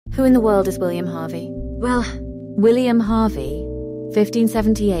Who in the world is William Harvey? Well, William Harvey,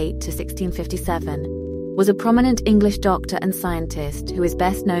 1578 to 1657, was a prominent English doctor and scientist who is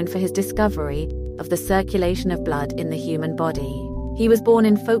best known for his discovery of the circulation of blood in the human body. He was born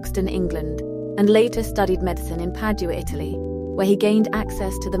in Folkestone, England, and later studied medicine in Padua, Italy, where he gained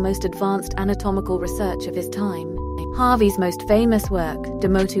access to the most advanced anatomical research of his time. Harvey's most famous work, De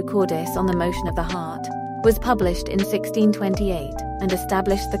Motu Cordis, on the motion of the heart, was published in 1628 and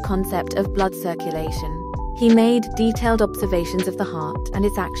established the concept of blood circulation. He made detailed observations of the heart and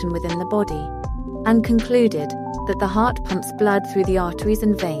its action within the body, and concluded that the heart pumps blood through the arteries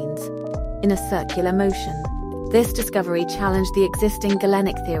and veins in a circular motion. This discovery challenged the existing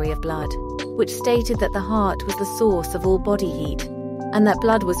Galenic theory of blood, which stated that the heart was the source of all body heat, and that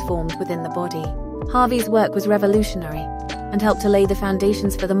blood was formed within the body. Harvey's work was revolutionary and helped to lay the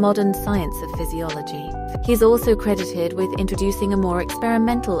foundations for the modern science of physiology. He is also credited with introducing a more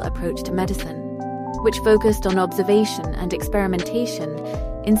experimental approach to medicine, which focused on observation and experimentation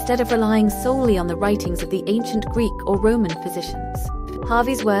instead of relying solely on the writings of the ancient Greek or Roman physicians.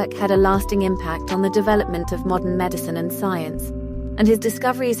 Harvey's work had a lasting impact on the development of modern medicine and science, and his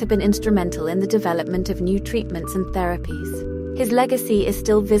discoveries have been instrumental in the development of new treatments and therapies. His legacy is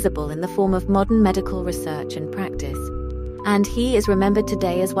still visible in the form of modern medical research and practice, and he is remembered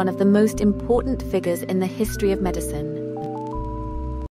today as one of the most important figures in the history of medicine.